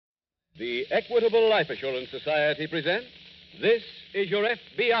The Equitable Life Assurance Society presents This Is Your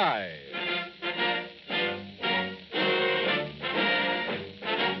FBI.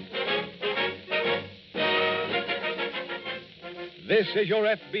 This is Your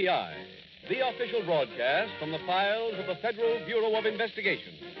FBI, the official broadcast from the files of the Federal Bureau of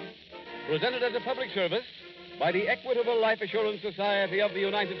Investigation. Presented as a public service by the Equitable Life Assurance Society of the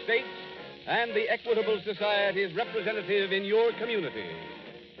United States and the Equitable Society's representative in your community.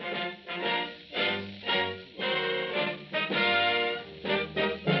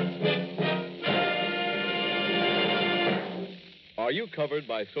 Are you covered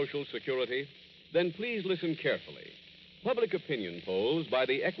by Social Security? Then please listen carefully. Public opinion polls by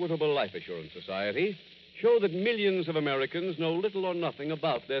the Equitable Life Assurance Society show that millions of Americans know little or nothing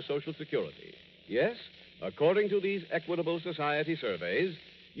about their Social Security. Yes, according to these Equitable Society surveys,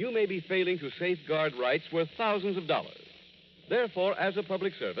 you may be failing to safeguard rights worth thousands of dollars. Therefore, as a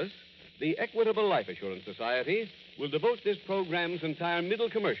public service, the Equitable Life Assurance Society will devote this program's entire middle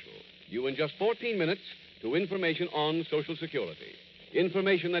commercial, due in just 14 minutes, to information on Social Security.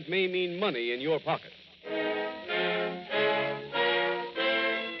 Information that may mean money in your pocket.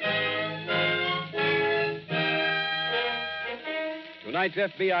 Tonight's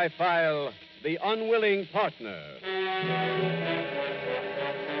FBI file, The Unwilling Partner.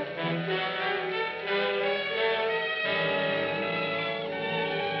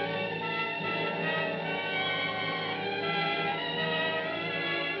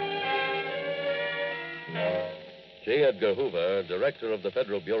 J. Edgar Hoover, director of the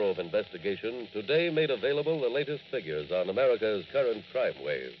Federal Bureau of Investigation, today made available the latest figures on America's current crime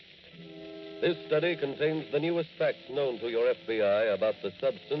wave. This study contains the newest facts known to your FBI about the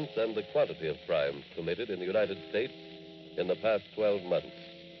substance and the quantity of crimes committed in the United States in the past 12 months.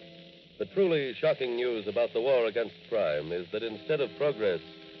 The truly shocking news about the war against crime is that instead of progress,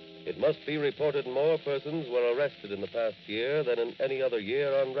 it must be reported more persons were arrested in the past year than in any other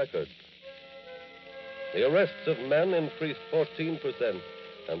year on record. The arrests of men increased 14%,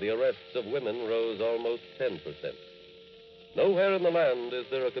 and the arrests of women rose almost 10%. Nowhere in the land is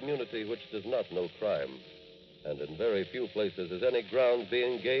there a community which does not know crime, and in very few places is any ground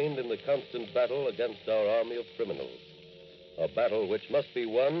being gained in the constant battle against our army of criminals. A battle which must be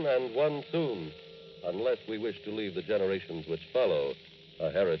won, and won soon, unless we wish to leave the generations which follow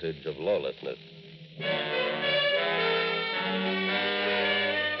a heritage of lawlessness.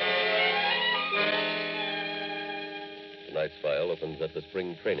 Tonight's file opens at the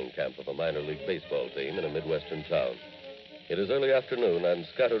spring training camp of a minor league baseball team in a Midwestern town. It is early afternoon, and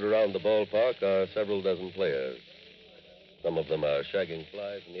scattered around the ballpark are several dozen players. Some of them are shagging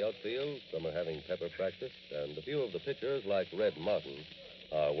flies in the outfield, some are having pepper practice, and a few of the pitchers, like Red Martin,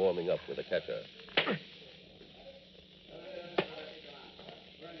 are warming up with a catcher.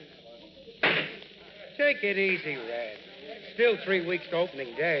 Take it easy, Red. Still 3 weeks to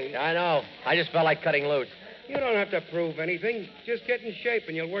opening day. I know. I just felt like cutting loose. You don't have to prove anything. Just get in shape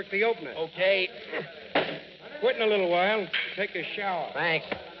and you'll work the opener. Okay. Quit in a little while. Take a shower. Thanks.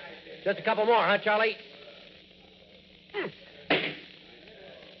 Just a couple more, huh, Charlie?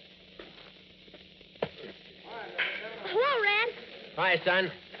 Hello, Red. Hi,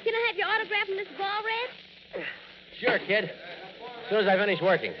 son. Can I have your autograph on this ball, Red? Sure, kid. As soon as I finish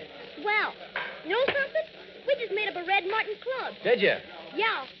working. Well, you know something? We just made up a Red Martin club. Did you?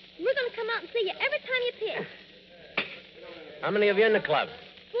 Yeah. We're going to come out and see you every time you pitch. How many of you in the club?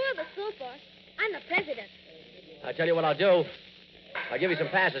 4 of us so far. I'm the president. I'll tell you what I'll do. I'll give you some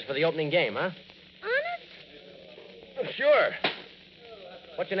passes for the opening game, huh? Honest? Sure.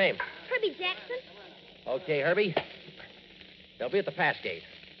 What's your name? Herbie Jackson. Okay, Herbie. They'll be at the pass gate.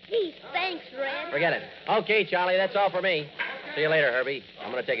 Gee, thanks, Red. Forget it. Okay, Charlie, that's all for me. See you later, Herbie.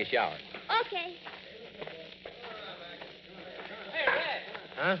 I'm going to take a shower. Okay. Hey, Red.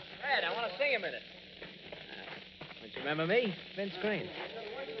 Huh? Red, I want to see a minute. Don't you remember me? Vince Crane.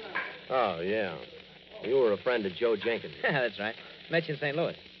 Oh, yeah. You were a friend of Joe Jenkins. That's right. Met you in St.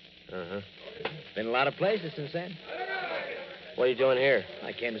 Louis. Uh-huh. Been a lot of places since then. What are you doing here?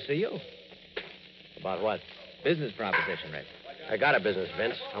 I came to see you. About what? Business proposition, Red. I got a business,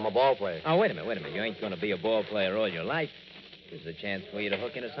 Vince. I'm a ball player. Oh, wait a minute. You ain't going to be a ball player all your life. This is a chance for you to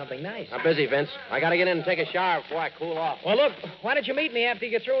hook into something nice. I'm busy, Vince. I got to get in and take a shower before I cool off. Well, look, why don't you meet me after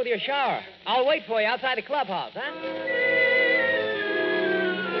you get through with your shower? I'll wait for you outside the clubhouse, huh?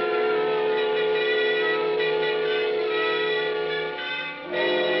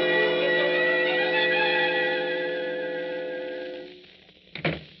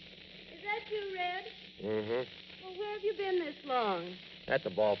 Mm-hmm. Well, where have you been this long? At the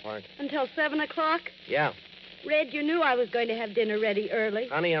ballpark. Until 7 o'clock? Yeah. Red, you knew I was going to have dinner ready early.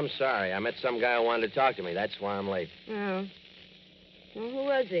 Honey, I'm sorry. I met some guy who wanted to talk to me. That's why I'm late. Oh. Well, who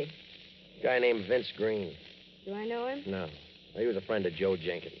was he? A guy named Vince Green. Do I know him? No. He was a friend of Joe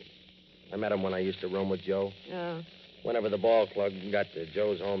Jenkins. I met him when I used to room with Joe. Oh. Whenever the ball club got to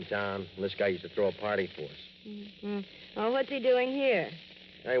Joe's hometown, this guy used to throw a party for us. Mm-hmm. Oh, what's he doing here?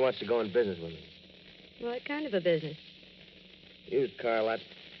 Now he wants to go in business with me. What kind of a business? Used car lot,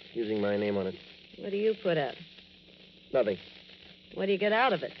 using my name on it. What do you put up? Nothing. What do you get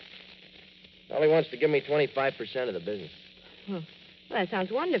out of it? Well, he wants to give me 25% of the business. Well, that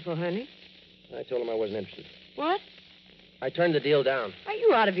sounds wonderful, honey. I told him I wasn't interested. What? I turned the deal down. Are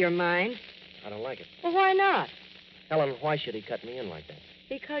you out of your mind? I don't like it. Well, why not? Helen, why should he cut me in like that?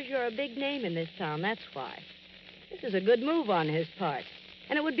 Because you're a big name in this town, that's why. This is a good move on his part.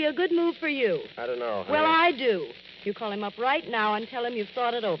 And it would be a good move for you. I don't know. Well, I do. You call him up right now and tell him you've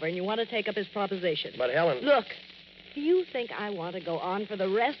thought it over and you want to take up his proposition. But, Helen... Look, do you think I want to go on for the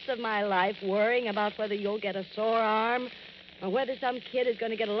rest of my life worrying about whether you'll get a sore arm or whether some kid is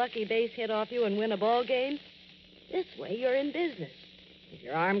going to get a lucky base hit off you and win a ball game? This way, you're in business. If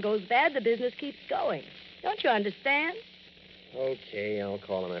your arm goes bad, the business keeps going. Don't you understand? Okay, I'll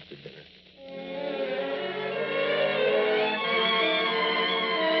call him after dinner.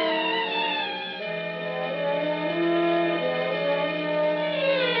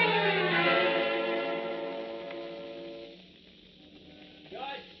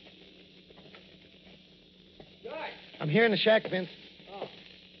 I'm here in the shack, Vince.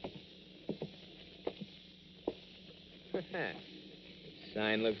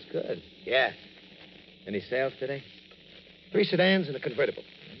 Sign looks good. Yeah. Any sales today? 3 sedans and a convertible.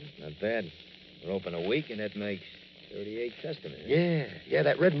 Not bad. We're open a week, and that makes 38 customers. Yeah,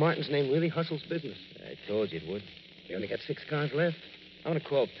 that Red Martin's name really hustles business. I told you it would. You only got 6 cars left? I'm going to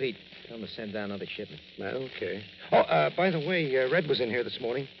call Pete. Tell him to send down another shipment. Okay. Oh, by the way, Red was in here this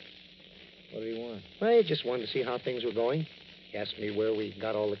morning. What do you want? Well, he just wanted to see how things were going. He asked me where we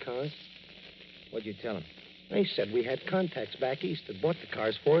got all the cars. What'd you tell him? They said we had contacts back east that bought the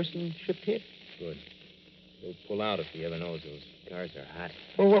cars for us and shipped here. Good. He'll pull out if he ever knows those cars are hot.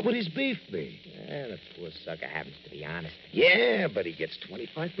 Well, what would his beef be? The poor sucker happens to be honest. Yeah, but he gets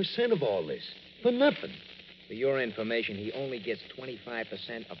 25% of all this. For nothing. For your information, he only gets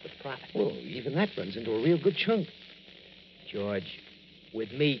 25% of the profit. Well, even that runs into a real good chunk. George,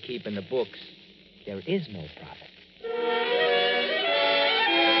 with me keeping the books, there is no profit.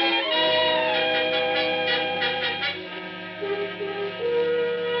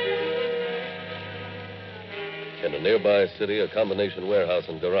 In a nearby city, a combination warehouse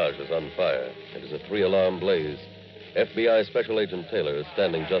and garage is on fire. It is a 3-alarm blaze. FBI Special Agent Taylor is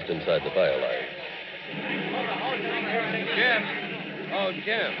standing just inside the fire line. Jim. Oh,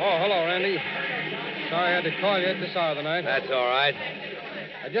 Jim. Oh, hello, Randy. Sorry I had to call you at this hour of the night. That's all right.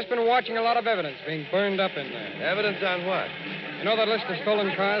 I've just been watching a lot of evidence being burned up in there. Evidence on what? You know that list of stolen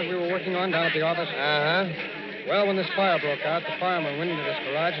cars we were working on down at the office? Uh-huh. Well, when this fire broke out, the fireman went into this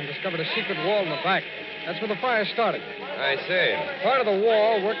garage and discovered a secret wall in the back. That's where the fire started. I see. Part of the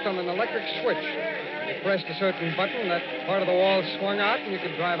wall worked on an electric switch. When you pressed a certain button, that part of the wall swung out and you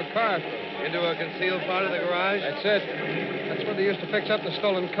could drive a car through. Into a concealed part of the garage? That's it. That's where they used to fix up the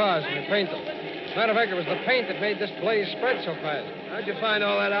stolen cars and paint them. Matter of fact, it was the paint that made this blaze spread so fast. How'd you find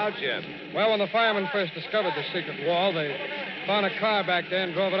all that out, Jim? Well, when the firemen first discovered the secret wall, they found a car back there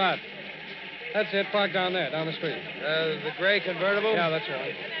and drove it out. That's it, parked down there, down the street. The gray convertible? Yeah, that's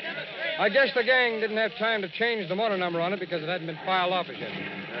right. I guess the gang didn't have time to change the motor number on it because it hadn't been filed off as yet.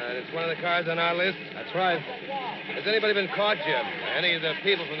 It's one of the cars on our list? That's right. Has anybody been caught, Jim? Any of the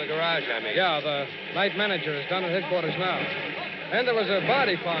people from the garage, I mean? Yeah, the night manager is down at headquarters now. And there was a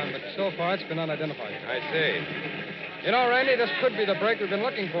body found, but so far it's been unidentified. I see. You know, Randy, this could be the break we've been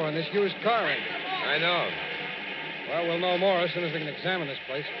looking for in this used car ring. I know. Well, we'll know more as soon as we can examine this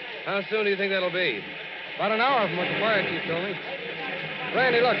place. How soon do you think that'll be? About an hour from what the fire chief told me.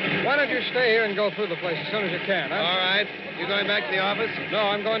 Randy, look, why don't you stay here and go through the place as soon as you can, huh? All right. You going back to the office? No,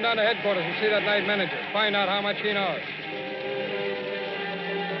 I'm going down to headquarters and see that night manager. Find out how much he knows.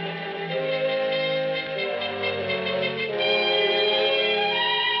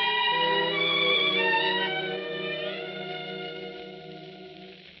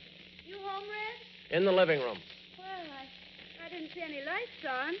 You home, Red? In the living room. Well, I didn't see any lights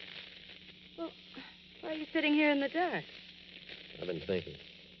on. Well, why are you sitting here in the dark? I've been thinking.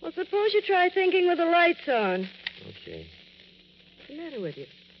 Well, suppose you try thinking with the lights on. Okay. What's the matter with you?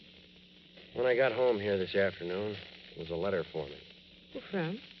 When I got home here this afternoon, there was a letter for me. Who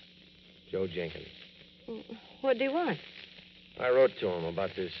from? Joe Jenkins. What do you want? I wrote to him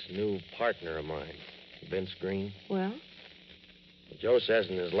about this new partner of mine. Vince Green. Well? Joe says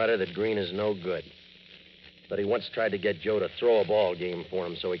in his letter that Green is no good. That he once tried to get Joe to throw a ball game for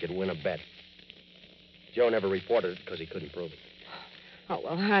him so he could win a bet. Joe never reported it because he couldn't prove it. Oh,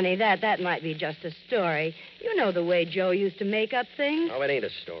 well, honey, that might be just a story. You know the way Joe used to make up things. No, it ain't a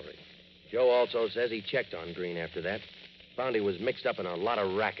story. Joe also says he checked on Green after that. Found he was mixed up in a lot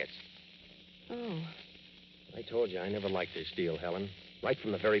of rackets. Oh. I told you I never liked this deal, Helen. Right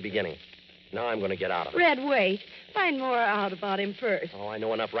from the very beginning. Now I'm going to get out of it. Red, wait. Find more out about him first. Oh, I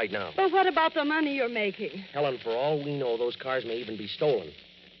know enough right now. But what about the money you're making? Helen, for all we know, those cars may even be stolen.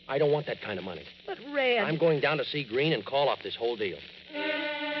 I don't want that kind of money. But, Red... I'm going down to see Green and call off this whole deal.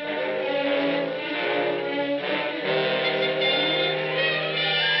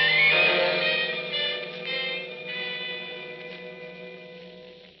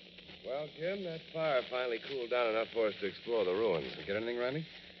 Well, Jim, that fire finally cooled down enough for us to explore the ruins. You get anything, Randy?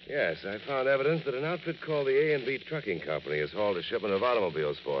 Yes, I found evidence that an outfit called the A&B Trucking Company has hauled a shipment of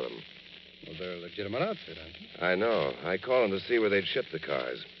automobiles for them. Well, they're a legitimate outfit, aren't they? I know. I called them to see where they'd shipped the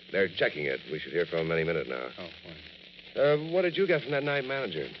cars. They're checking it. We should hear from them any minute now. Oh, fine. What did you get from that night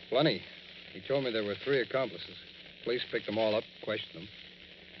manager? Plenty. He told me there were 3 accomplices. Police picked them all up, questioned them.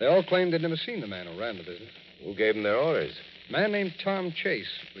 They all claimed they'd never seen the man who ran the business. Who gave them their orders? A man named Tom Chase.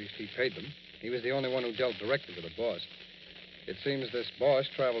 At least he paid them. He was the only one who dealt directly with the boss. It seems this boss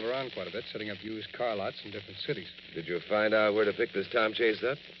traveled around quite a bit, setting up used car lots in different cities. Did you find out where to pick this Tom Chase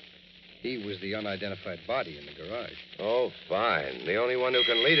up? He was the unidentified body in the garage. Oh, fine. The only one who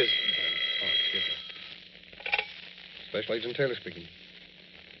can lead us. Oh, excuse me. Special Agent Taylor speaking.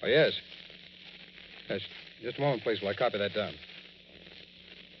 Oh, yes. Yes, just a moment, please, while I copy that down.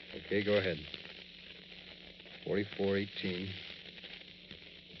 Okay, go ahead. 4418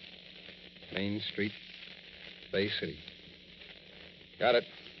 Main Street, Bay City. Got it.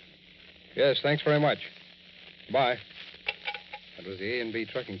 Yes, thanks very much. Bye. That was the A&B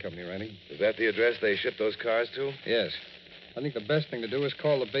Trucking Company, Randy. Is that the address they shipped those cars to? Yes. I think the best thing to do is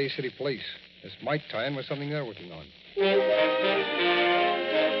call the Bay City Police. This might tie in with something they're working on.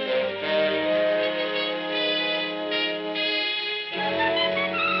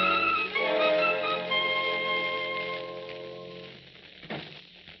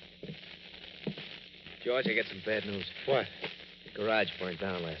 George, I got some bad news. What? The garage burned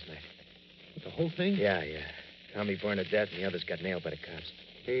down last night. The whole thing? Yeah. Tommy burned to death, and the others got nailed by the cops.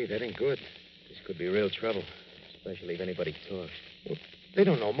 Hey, that ain't good. This could be real trouble, especially if anybody talks. Well, they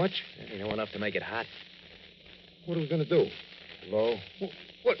don't know much. They know enough to make it hot. What are we going to do? Low.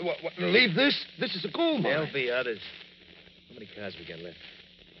 What? Leave this? This is a gold mine. There'll be others. How many cars we got left?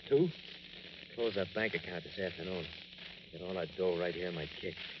 2? Close our bank account this afternoon. Get all our dough right here in my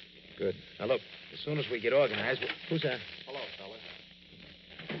kick. Good. Now, look, as soon as we get organized, who's that? Hello, fella.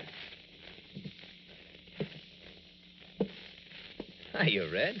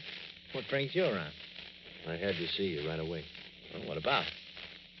 Hiya, Red. What brings you around? I had to see you right away. Well, what about?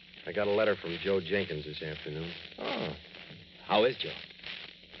 I got a letter from Joe Jenkins this afternoon. Oh. How is Joe?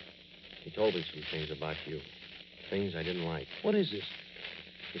 He told me some things about you. Things I didn't like. What is this?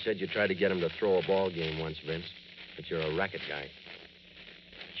 He said you tried to get him to throw a ball game once, Vince. That you're a racket guy.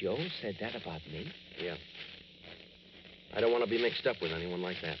 Joe said that about me? Yeah. I don't want to be mixed up with anyone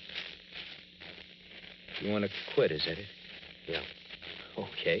like that. You want to quit, is that it? Yeah.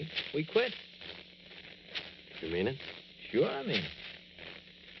 Okay. We quit. You mean it? Sure, I mean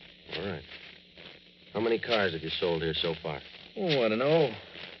it. All right. How many cars have you sold here so far? Oh, I don't know.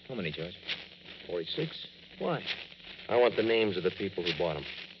 How many, George? 46. Why? I want the names of the people who bought them.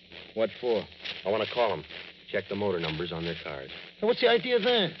 What for? I want to call them. Check the motor numbers on their cars. Now, what's the idea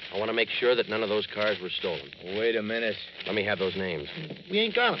then? I want to make sure that none of those cars were stolen. Wait a minute. Let me have those names. We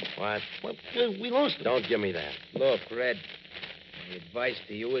ain't got them. What? Well, we lost them. Don't give me that. Look, Red, my advice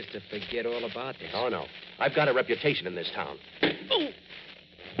to you is to forget all about this. Oh, no. I've got a reputation in this town. Oh!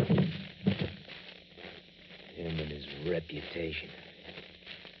 Him and his reputation.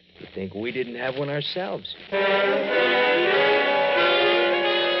 You think we didn't have one ourselves?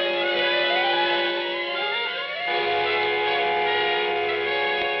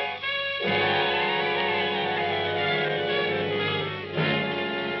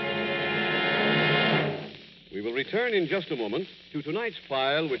 We will return in just a moment to tonight's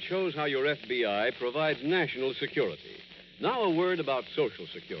file, which shows how your FBI provides national security. Now, a word about Social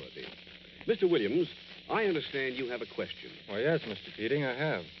Security. Mr. Williams, I understand you have a question. Well, yes, Mr. Keating, I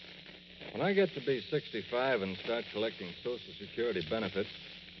have. When I get to be 65 and start collecting Social Security benefits,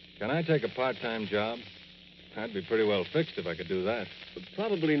 can I take a part-time job? I'd be pretty well fixed if I could do that.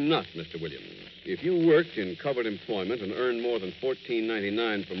 Probably not, Mr. Williams. If you worked in covered employment and earned more than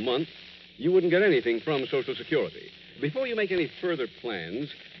 $14.99 per month, you wouldn't get anything from Social Security. Before you make any further plans,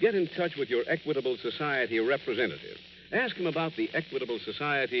 get in touch with your Equitable Society representative. Ask him about the Equitable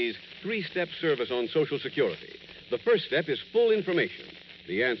Society's three-step service on Social Security. The first step is full information,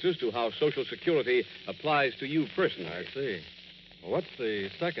 the answers to how Social Security applies to you personally. I see. What's the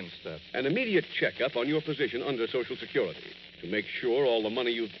second step? An immediate checkup on your position under Social Security to make sure all the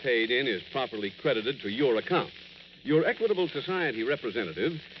money you've paid in is properly credited to your account. Your Equitable Society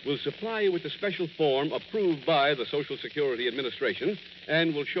representative will supply you with a special form approved by the Social Security Administration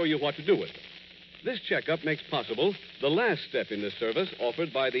and will show you what to do with it. This checkup makes possible the last step in this service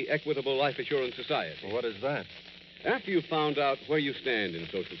offered by the Equitable Life Assurance Society. What is that? After you've found out where you stand in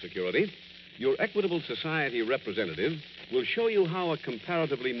Social Security, your Equitable Society representative will show you how a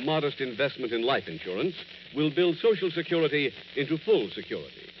comparatively modest investment in life insurance will build Social Security into full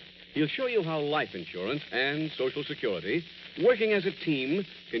security. He'll show you how life insurance and Social Security, working as a team,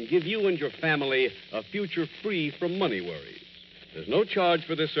 can give you and your family a future free from money worries. There's no charge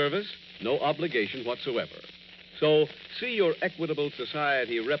for this service, no obligation whatsoever. So see your Equitable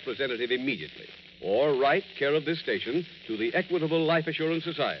Society representative immediately. Or write care of this station to the Equitable Life Assurance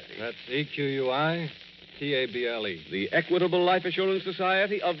Society. That's EQUI TABLE. The Equitable Life Assurance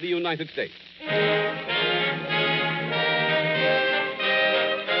Society of the United States.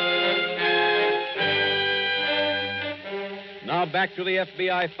 Now back to the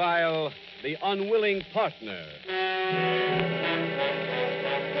FBI file, The Unwilling Partner.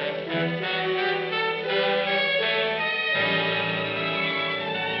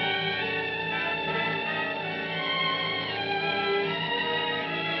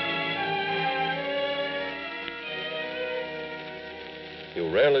 You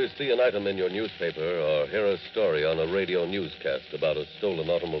rarely see an item in your newspaper or hear a story on a radio newscast about a stolen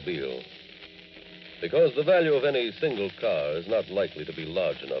automobile. Because the value of any single car is not likely to be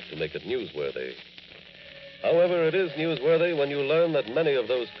large enough to make it newsworthy. However, it is newsworthy when you learn that many of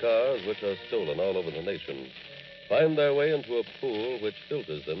those cars, which are stolen all over the nation, find their way into a pool which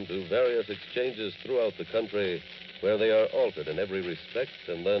filters them to various exchanges throughout the country where they are altered in every respect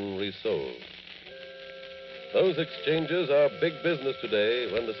and then resold. Those exchanges are big business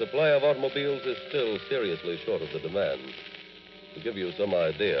today when the supply of automobiles is still seriously short of the demand. To give you some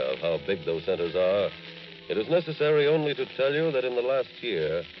idea of how big those centers are, it is necessary only to tell you that in the last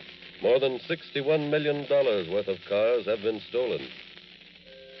year, more than $61 million worth of cars have been stolen.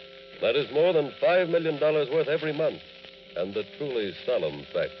 That is more than $5 million worth every month. And the truly solemn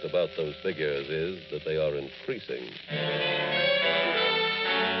fact about those figures is that they are increasing.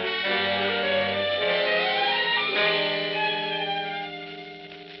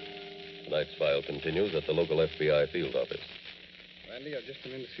 Tonight's file continues at the local FBI field office. Randy, I've just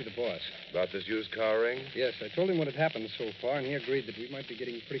come in to see the boss. About this used car ring? Yes, I told him what had happened so far, and he agreed that we might be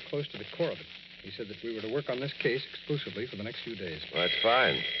getting pretty close to the core of it. He said that we were to work on this case exclusively for the next few days. Well, that's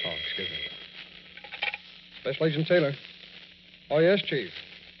fine. Oh, excuse me. Special Agent Taylor. Oh, yes, Chief.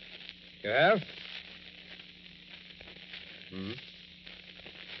 You have? Hmm.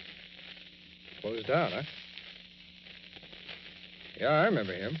 Closed down, huh? Yeah, I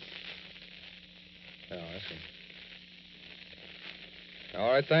remember him. Oh, I see. All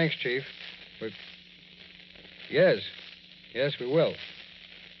right, thanks, Chief. Yes. Yes, we will.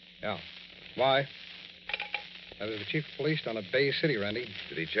 Yeah. Why? That was the chief of police down at Bay City, Randy.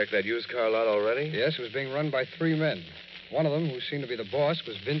 Did he check that used car lot already? Yes, it was being run by 3 men. One of them, who seemed to be the boss,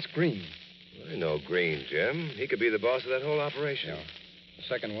 was Vince Green. I know Green, Jim. He could be the boss of that whole operation. Yeah. The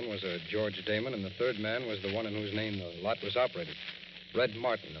second one was a George Damon, and the third man was the one in whose name the lot was operated. Red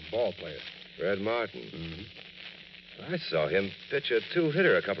Martin, a ball player. Red Martin. Mm-hmm. I saw him pitch a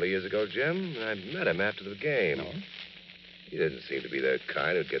 2-hitter a couple of years ago, Jim. I met him after the game. No? He didn't seem to be the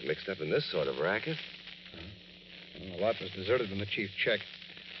kind who'd get mixed up in this sort of racket. Well, the lot was deserted when the chief checked.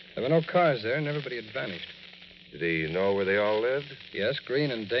 There were no cars there, and everybody had vanished. Did he know where they all lived? Yes,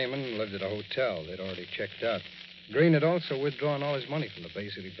 Green and Damon lived at a hotel. They'd already checked out. Green had also withdrawn all his money from the Bay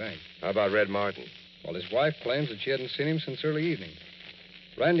City Bank. How about Red Martin? Well, his wife claims that she hadn't seen him since early evening.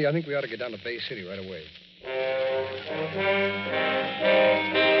 Randy, I think we ought to get down to Bay City right away.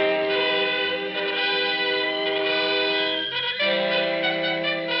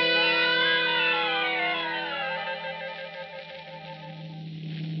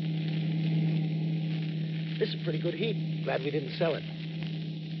 This is pretty good heat. Glad we didn't sell it.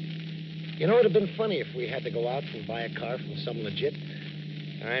 You know, it'd have been funny if we had to go out and buy a car from some legit.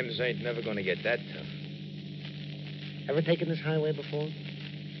 Times ain't never going to get that tough. Ever taken this highway before?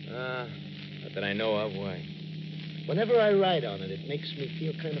 Not that I know of. Why? Whenever I ride on it, it makes me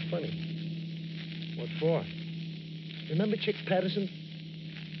feel kind of funny. What for? Remember Chick Patterson?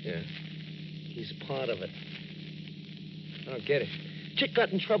 Yeah. He's part of it. I don't get it. Chick got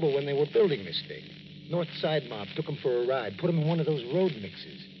in trouble when they were building this thing. North Side mob took him for a ride, put him in one of those road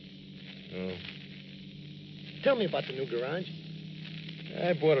mixes. Oh. Tell me about the new garage.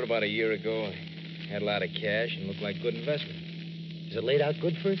 I bought it about a year ago. Had a lot of cash and looked like good investment. Is it laid out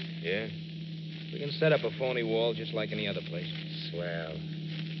good for it? Yeah. We can set up a phony wall just like any other place. Swell.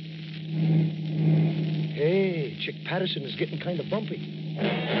 Hey, Chick Patterson is getting kind of bumpy.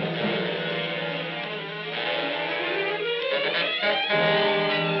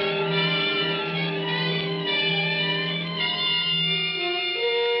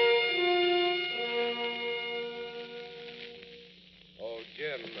 Oh,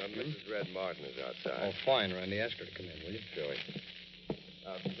 Jim, Mrs. Red Martin is outside. Oh, fine, Randy. Ask her to come in, will you? Surely.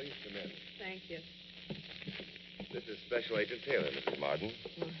 Please come in. Thank you. This is Special Agent Taylor, Mrs. Martin.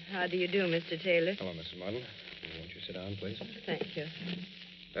 Well, how do you do, Mr. Taylor? Hello, Mrs. Martin. Won't you sit down, please? Thank you.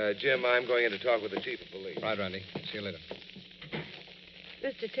 Jim, I'm going in to talk with the chief of police. Right, Randy. See you later.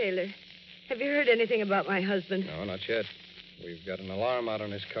 Mr. Taylor, have you heard anything about my husband? No, not yet. We've got an alarm out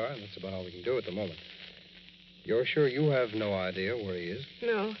on his car, and that's about all we can do at the moment. You're sure you have no idea where he is?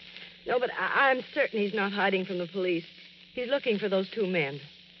 No. No, but I'm certain he's not hiding from the police. He's looking for those two men.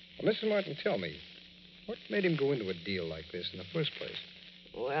 Well, Mrs. Martin, tell me, what made him go into a deal like this in the first place?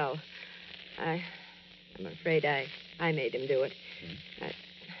 Well, I'm afraid I made him do it.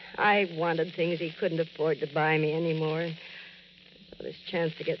 I wanted things he couldn't afford to buy me anymore. And I saw this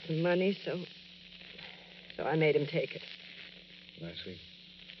chance to get some money, so I made him take it. I see.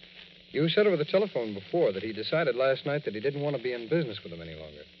 You said over the telephone before that he decided last night that he didn't want to be in business with them any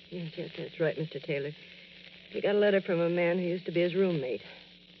longer. Yes, that's right, Mr. Taylor. He got a letter from a man who used to be his roommate.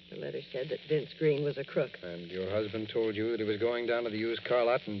 The letter said that Vince Green was a crook. And your husband told you that he was going down to the used car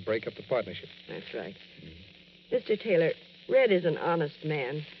lot and break up the partnership. That's right. Mr. Taylor, Red is an honest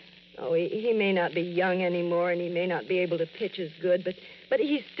man. Oh, he may not be young anymore, and he may not be able to pitch as good, but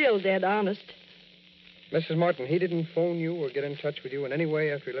he's still dead honest. Mrs. Martin, he didn't phone you or get in touch with you in any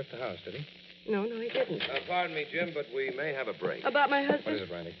way after he left the house, did he? No, he didn't. Pardon me, Jim, but we may have a break. About my husband? What is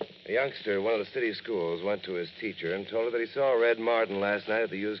it, Randy? A youngster at one of the city schools went to his teacher and told her that he saw Red Martin last night at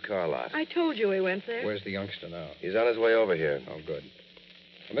the used car lot. I told you he went there. Where's the youngster now? He's on his way over here. Oh, good.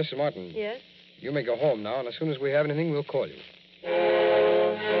 Well, Mrs. Martin. Yes? You may go home now, and as soon as we have anything, we'll call you.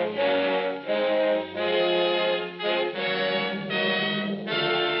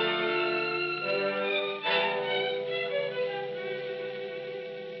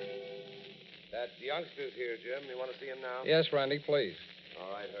 That youngster's here, Jim. You want to see him now? Yes, Randy, please.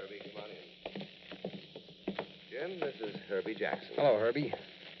 All right, Herbie, come on in. Jim, this is Herbie Jackson. Hello, Herbie.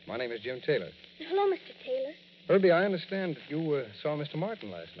 My name is Jim Taylor. Hello, Mr. Taylor. Herbie, I understand that you saw Mr.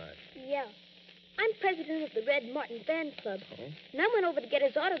 Martin last night. Yeah. I'm president of the Red Martin Fan Club. Oh? And I went over to get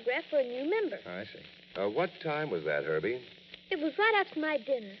his autograph for a new member. I see. What time was that, Herbie? It was right after my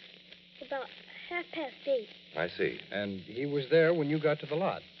dinner. About 8:30. I see. And he was there when you got to the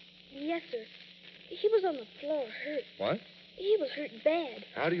lot. Yes, sir. He was on the floor, hurt. What? He was hurt bad.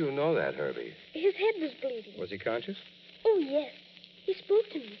 How do you know that, Herbie? His head was bleeding. Was he conscious? Oh, yes. He spoke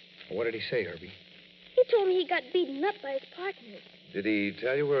to me. What did he say, Herbie? He told me he got beaten up by his partners. Did he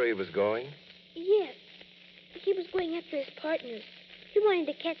tell you where he was going? Yes. He was going after his partners. He wanted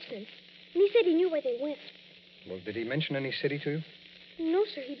to catch them. And he said he knew where they went. Well, did he mention any city to you? No,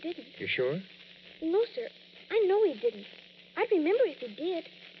 sir, he didn't. You sure? No, sir. I know he didn't. I'd remember if he did.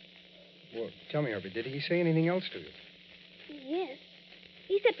 Well, tell me, Herbie, did he say anything else to you? Yes.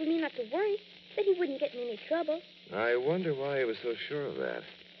 He said for me not to worry, that he wouldn't get in any trouble. I wonder why he was so sure of that.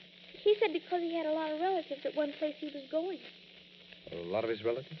 He said because he had a lot of relatives at one place he was going. A lot of his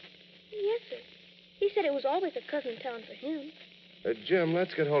relatives? Yes, sir. He said it was always a cousin town for him. Jim,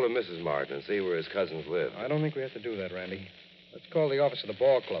 let's get hold of Mrs. Martin and see where his cousins live. I don't think we have to do that, Randy. Let's call the office of the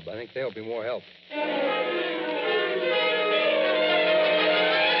ball club. I think they'll be more help.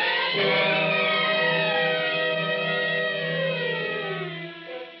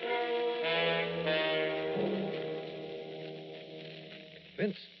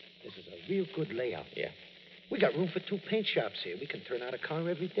 Vince, this is a real good layout. Yeah. We got room for 2 paint shops here. We can turn out a car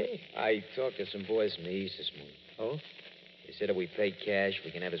every day. I talked to some boys from the east this morning. Oh? They said if we paid cash,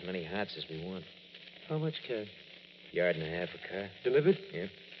 we can have as many hots as we want. How much cash? Yard and a half a car. Delivered? Yeah.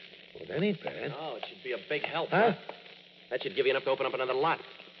 Well, that ain't bad. Oh, it should be a big help, Huh? That should give you enough to open up another lot.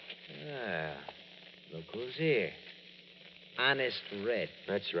 Ah, look who's here. Honest Red.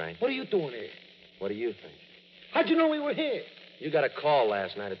 That's right. What are you doing here? What do you think? How'd you know we were here? You got a call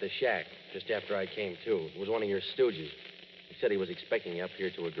last night at the shack, just after I came to. It was one of your stooges. He said he was expecting you up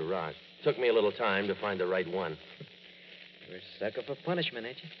here to a garage. Took me a little time to find the right one. You're a sucker for punishment,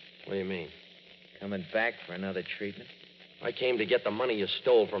 ain't you? What do you mean? Coming back for another treatment? I came to get the money you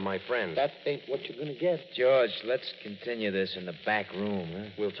stole from my friends. That ain't what you're going to get. George, let's continue this in the back room, huh?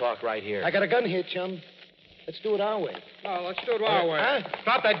 We'll talk right here. I got a gun here, chum. Let's do it our way. No, let's do it our way. Huh?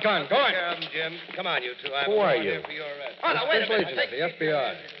 Drop that gun. Go on. Jim. Come on, you two. Who are you? For your arrest. Oh, no, wait a minute. The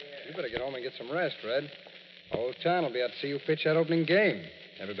FBI. You better get home and get some rest, Red. The whole town will be out to see you pitch that opening game.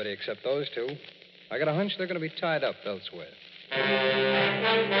 Everybody except those two. I got a hunch they're going to be tied up elsewhere.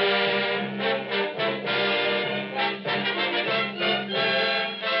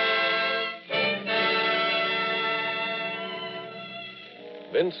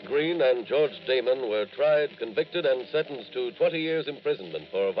 Vince Green and George Damon were tried, convicted, and sentenced to 20 years imprisonment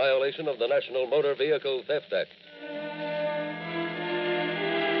for a violation of the National Motor Vehicle Theft Act.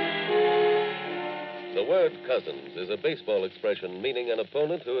 The word cousins is a baseball expression meaning an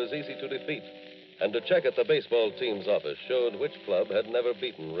opponent who is easy to defeat. And a check at the baseball team's office showed which club had never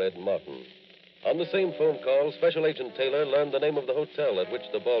beaten Red Martin. On the same phone call, Special Agent Taylor learned the name of the hotel at which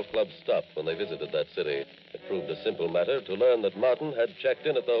the ball club stopped when they visited that city. It proved a simple matter to learn that Martin had checked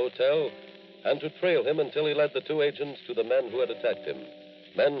in at the hotel and to trail him until he led the two agents to the men who had attacked him.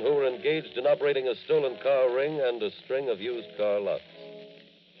 Men who were engaged in operating a stolen car ring and a string of used car lots.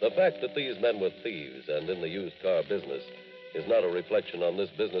 The fact that these men were thieves and in the used car business is not a reflection on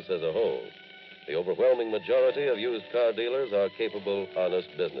this business as a whole. The overwhelming majority of used car dealers are capable, honest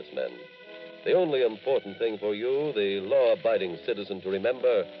businessmen. The only important thing for you, the law-abiding citizen, to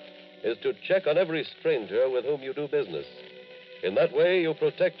remember is to check on every stranger with whom you do business. In that way, you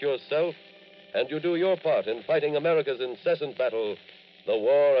protect yourself and you do your part in fighting America's incessant battle, the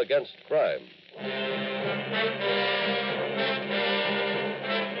war against crime.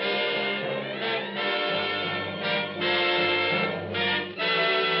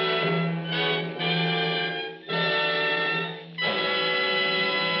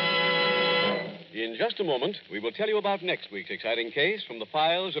 In just a moment, we will tell you about next week's exciting case from the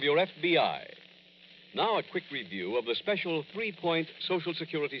files of your FBI. Now, a quick review of the special three-point Social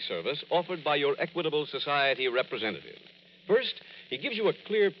Security service offered by your Equitable Society representative. First, he gives you a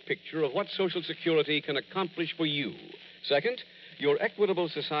clear picture of what Social Security can accomplish for you. Second, your Equitable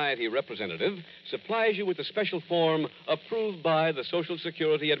Society representative supplies you with a special form approved by the Social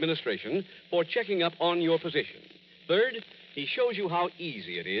Security Administration for checking up on your position. Third, he shows you how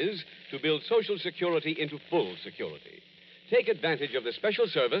easy it is to build Social Security into full security. Take advantage of the special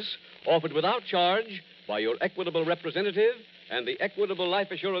service offered without charge by your Equitable representative and the Equitable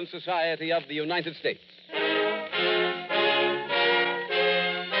Life Assurance Society of the United States.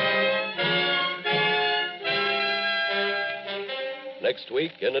 Next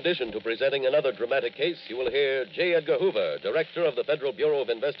week, in addition to presenting another dramatic case, you will hear J. Edgar Hoover, Director of the Federal Bureau of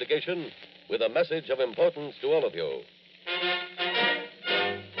Investigation, with a message of importance to all of you.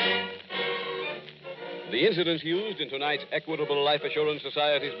 The incidents used in tonight's Equitable Life Assurance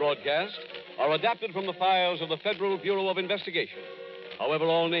Society's broadcast are adapted from the files of the Federal Bureau of Investigation. However,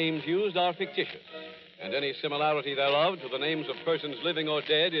 all names used are fictitious, and any similarity thereof to the names of persons living or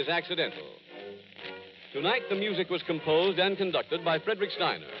dead is accidental. Tonight, the music was composed and conducted by Frederick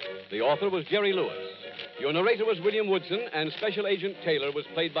Steiner. The author was Jerry Lewis. Your narrator was William Woodson, and Special Agent Taylor was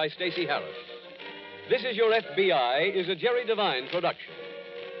played by Stacey Harris. This Is Your FBI is a Jerry Devine production.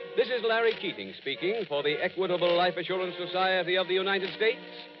 This is Larry Keating speaking for the Equitable Life Assurance Society of the United States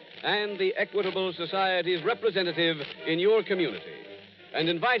and the Equitable Society's representative in your community, and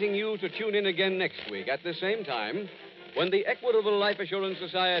inviting you to tune in again next week at the same time when the Equitable Life Assurance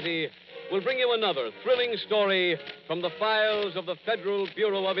Society will bring you another thrilling story from the files of the Federal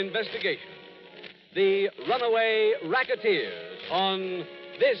Bureau of Investigation. The Runaway Racketeers on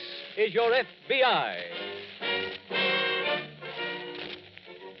This Is Your FBI.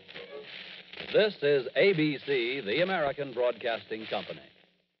 This is ABC, the American Broadcasting Company.